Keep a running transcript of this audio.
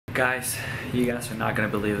Guys, you guys are not gonna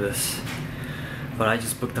believe this, but I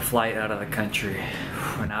just booked a flight out of the country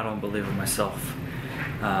and I don't believe it myself.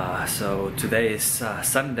 So today is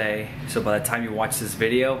Sunday, so by the time you watch this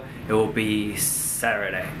video it will be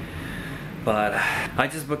Saturday. But I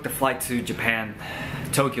just booked a flight to Japan,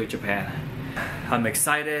 Tokyo, Japan. I'm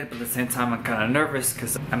excited, but at the same time I'm kind of nervous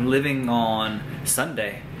because I'm leaving on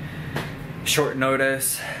Sunday. Short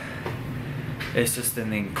notice. It's just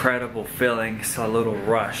an incredible feeling. It's a little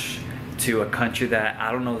rush to a country that I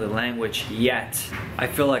don't know the language yet. I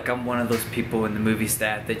feel like I'm one of those people in the movies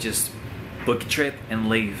that they just book a trip and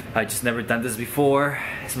leave. I just never done this before.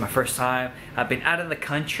 It's my first time. I've been out of the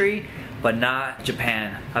country, but not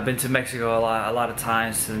Japan. I've been to Mexico a lot of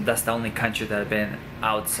times, and that's the only country that I've been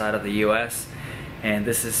outside of the US. And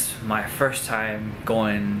this is my first time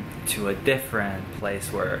going to a different place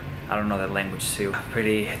where I don't know that language too. I'm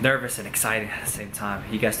pretty nervous and excited at the same time.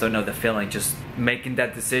 You guys don't know the feeling, just making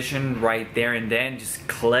that decision right there and then, just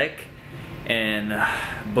click and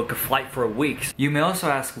book a flight for a week. You may also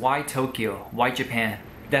ask, why Tokyo? Why Japan?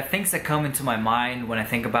 The things that come into my mind when I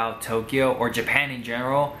think about Tokyo or Japan in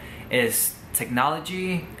general is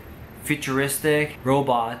technology, futuristic,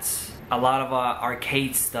 robots, a lot of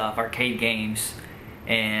arcade stuff, arcade games,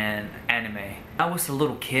 and anime. When I was a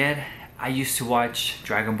little kid, I used to watch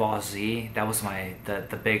Dragon Ball Z. That was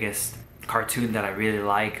the biggest cartoon that I really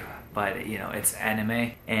like, but you know, it's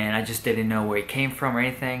anime, and I just didn't know where it came from or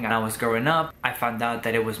anything. When I was growing up, I found out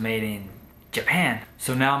that it was made in Japan.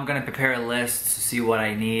 So now I'm gonna prepare a list to see what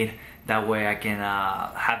I need. That way I can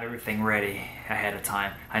have everything ready ahead of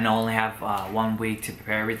time. I know I only have 1 week to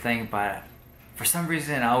prepare everything, but for some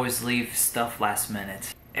reason I always leave stuff last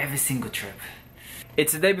minute. Every single trip.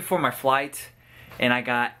 It's the day before my flight, and I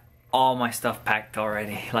got all my stuff packed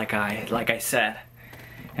already, like I said.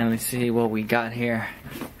 And let's see what we got here.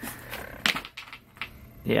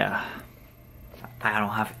 Yeah, I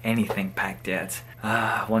don't have anything packed yet.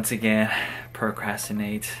 Once again,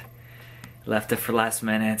 procrastinate. Left it for last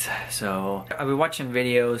minute. So I've been watching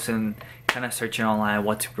videos and kind of searching online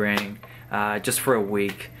what to bring just for a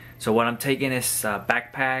week. So what I'm taking is a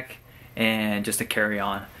backpack and just a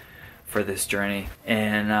carry-on for this journey.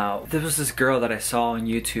 And there was this girl that I saw on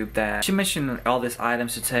YouTube that she mentioned all these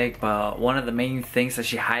items to take, but one of the main things that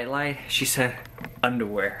she highlighted, she said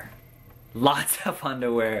underwear. Lots of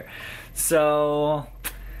underwear. So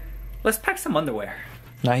let's pack some underwear.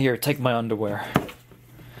 Now here, take my underwear.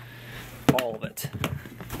 All of it.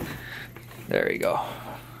 There you go.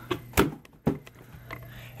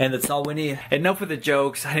 And that's all we need. Enough with the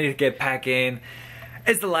jokes. I need to get packing.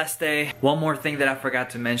 It's the last day. One more thing that I forgot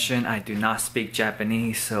to mention, I do not speak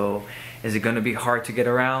Japanese, so is it gonna be hard to get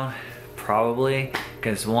around? Probably,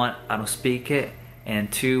 because one, I don't speak it,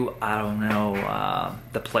 and two, I don't know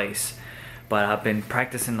the place. But I've been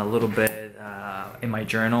practicing a little bit in my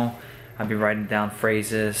journal. I've been writing down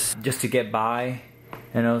phrases just to get by,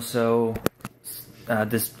 and also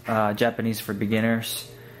this Japanese for beginners,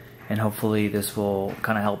 and hopefully this will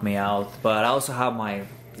kind of help me out. But I also have my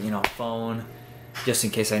phone, just in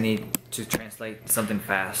case I need to translate something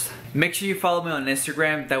fast. Make sure you follow me on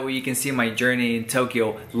Instagram, that way you can see my journey in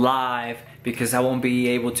Tokyo live, because I won't be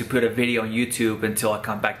able to put a video on YouTube until I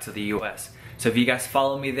come back to the US. So if you guys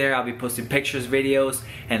follow me there, I'll be posting pictures, videos,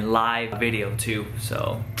 and live video too.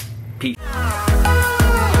 So, peace.